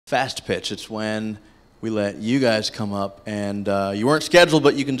fast pitch. It's when we let you guys come up, and you weren't scheduled,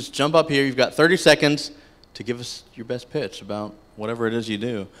 but you can just jump up here. You've got 30 seconds to give us your best pitch about whatever it is you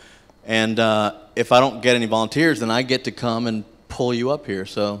do. And if I don't get any volunteers, then I get to come and pull you up here.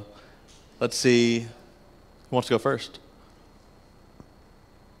 So let's see who wants to go first.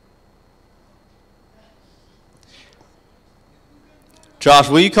 Josh,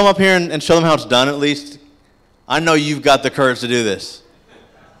 will you come up here and show them how it's done at least? I know you've got the courage to do this.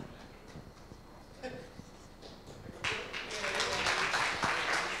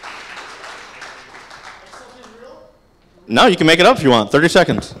 No, you can make it up if you want. 30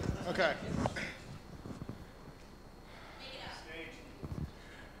 seconds. Okay.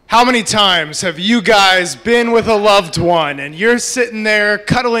 How many times have you guys been with a loved one and you're sitting there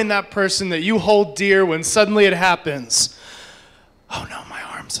cuddling that person that you hold dear when suddenly it happens? Oh no, my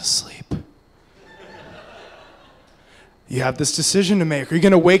arm's asleep. You have this decision to make. Are you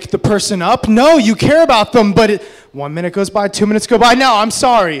going to wake the person up? No, you care about them, but 1 minute goes by, 2 minutes go by. No, I'm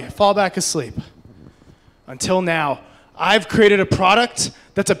sorry. Fall back asleep. Until now, I've created a product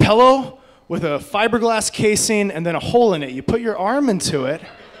that's a pillow with a fiberglass casing and then a hole in it. You put your arm into it,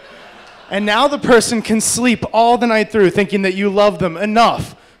 and now the person can sleep all the night through thinking that you love them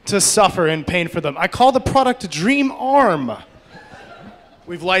enough to suffer in pain for them. I call the product Dream Arm.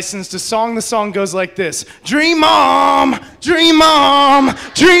 We've licensed a song. The song goes like this. Dream on, dream on,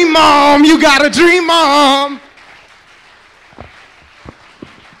 dream on, you gotta dream on.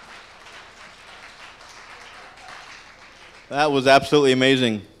 That was absolutely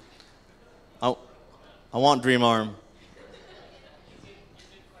amazing. I want Dream Arm.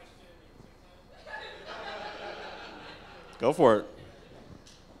 Go for it.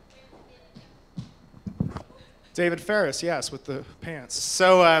 David Ferris, yes, with the pants.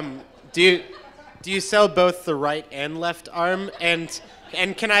 So, do you sell both the right and left arm, and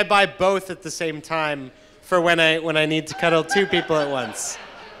can I buy both at the same time for when I need to cuddle two people at once?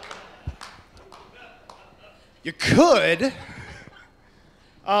 You could.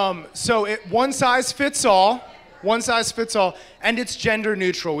 So one size fits all. One size fits all, and it's gender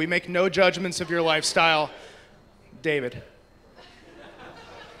neutral. We make no judgments of your lifestyle. David.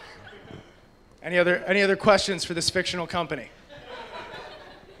 Any other questions for this fictional company?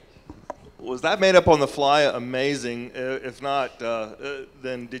 Was that made up on the fly? Amazing. If not,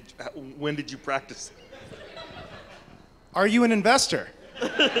 then when did you practice? Are you an investor?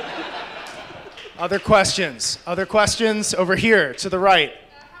 Other questions? Other questions over here to the right.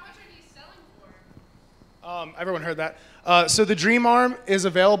 How much are you selling for? Everyone heard that. So the Dream Arm is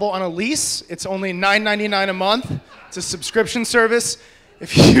available on a lease. It's only $9.99 a month. It's a subscription service.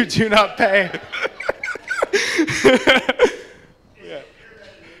 If you do not pay. Yeah.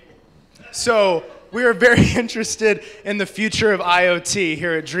 So we are very interested in the future of IoT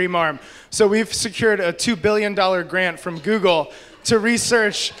here at Dream Arm. So we've secured a $2 billion grant from Google to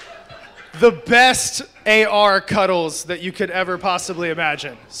research the best AR cuddles that you could ever possibly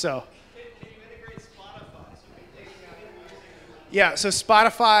imagine. So. Yeah, so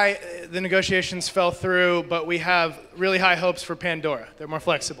Spotify, the negotiations fell through, but we have really high hopes for Pandora. They're more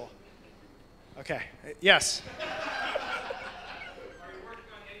flexible. Okay, yes? Are you working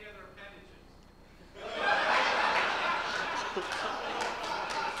on any other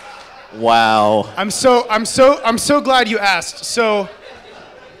appendages? Wow. I'm so glad you asked. So,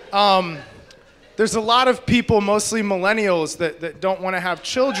 there's a lot of people, mostly millennials, that don't want to have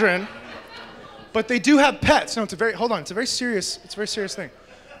children. But they do have pets. No, it's a very serious thing.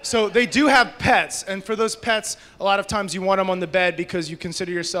 So they do have pets, and for those pets, a lot of times you want them on the bed because you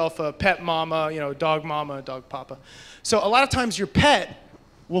consider yourself a pet mama, dog papa. So a lot of times your pet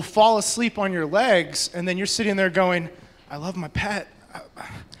will fall asleep on your legs, and then you're sitting there going, I love my pet.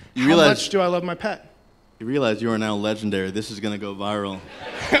 How much do I love my pet? You realize you are now legendary. This is going to go viral.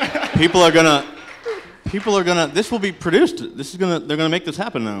 This will be produced. They're going to make this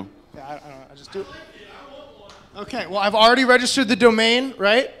happen now. Yeah, I don't know. I just do it. Okay, well, I've already registered the domain,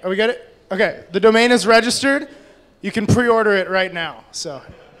 right? We get it? Okay, the domain is registered. You can pre-order it right now, so.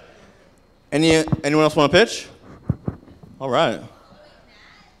 Anyone else want to pitch? All right.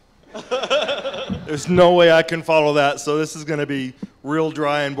 There's no way I can follow that, so this is going to be real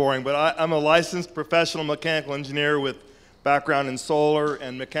dry and boring. But I'm a licensed professional mechanical engineer with background in solar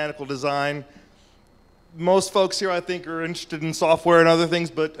and mechanical design. Most folks here, I think, are interested in software and other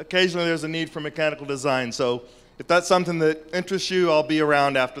things, but occasionally there's a need for mechanical design. So if that's something that interests you, I'll be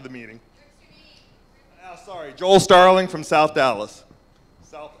around after the meeting. Sorry, Joel Starling from South Dallas.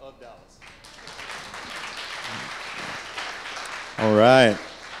 South of Dallas. All right.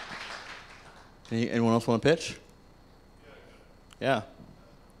 Anyone else want to pitch? Yeah.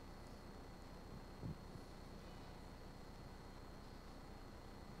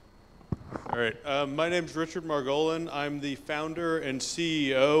 right. My name's Richard Margolin. I'm the founder and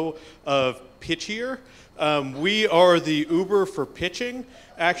CEO of Pitchier. We are the Uber for pitching,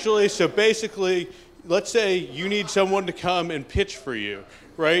 actually. So basically, let's say you need someone to come and pitch for you,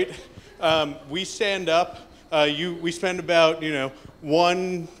 right? We stand up. We spend about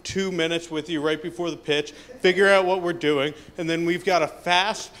 1-2 minutes with you right before the pitch, figure out what we're doing, and then we've got a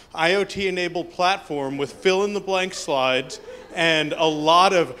fast IoT-enabled platform with fill-in-the-blank slides and a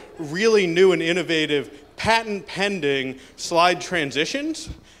lot of really new and innovative patent-pending slide transitions.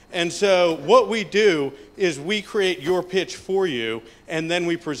 And so what we do is we create your pitch for you, and then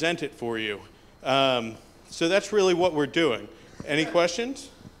we present it for you. So that's really what we're doing. Any questions?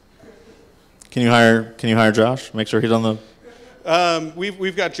 Can you hire Josh? Make sure he's on the...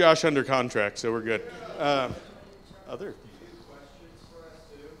 We've got Josh under contract, so we're good. Other?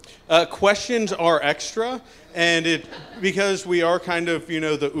 Questions are extra, and because we are kind of,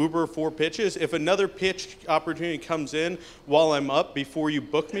 the Uber for pitches, if another pitch opportunity comes in while I'm up before you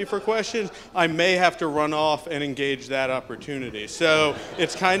book me for questions, I may have to run off and engage that opportunity. So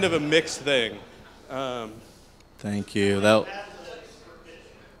it's kind of a mixed thing. Thank you.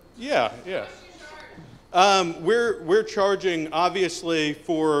 Yeah. We're charging, obviously,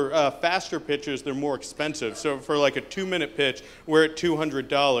 for faster pitches, they're more expensive. So for like a 2-minute pitch, we're at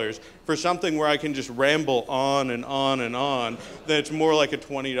 $200. For something where I can just ramble on and on and on, then it's more like a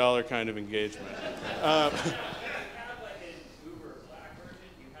 $20 kind of engagement.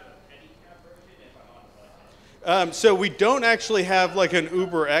 So we don't actually have like an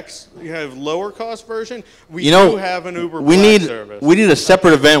Uber X, lower cost version. We do have an Uber Black service. We need a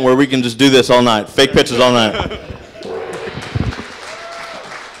separate event where we can just do this all night, fake pitches all night.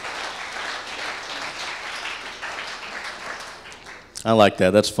 I like that.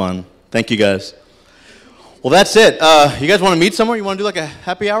 That's fun. Thank you guys. Well, that's it. You guys want to meet somewhere? You want to do like a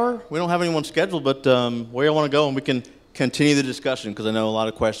happy hour? We don't have anyone scheduled, but where you want to go, and we can continue the discussion because I know a lot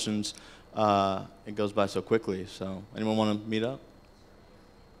of questions. It goes by so quickly. So, anyone want to meet up?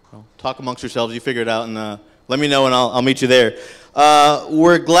 Well, talk amongst yourselves. You figure it out, and let me know, and I'll meet you there.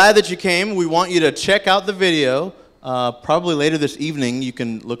 We're glad that you came. We want you to check out the video. Probably later this evening, you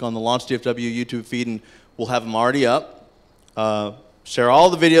can look on the Launch DFW YouTube feed, and we'll have them already up. Share all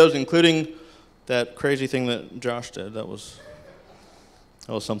the videos, including that crazy thing that Josh did. That was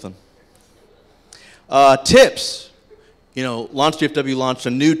something. Tips. Launch DFW launched a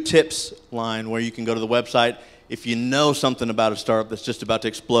new tips line where you can go to the website. If you know something about a startup that's just about to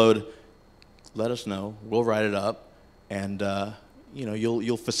explode, let us know. We'll write it up, and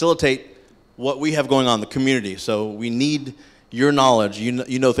you'll facilitate what we have going on in the community. So we need your knowledge.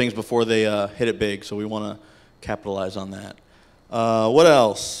 You know things before they hit it big. So we want to capitalize on that. What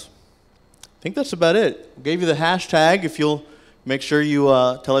else? I think that's about it. We gave you the hashtag. If you'll make sure you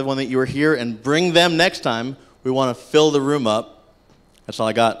tell everyone that you were here and bring them next time. We want to fill the room up. That's all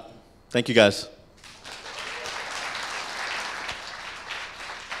I got. Thank you, guys.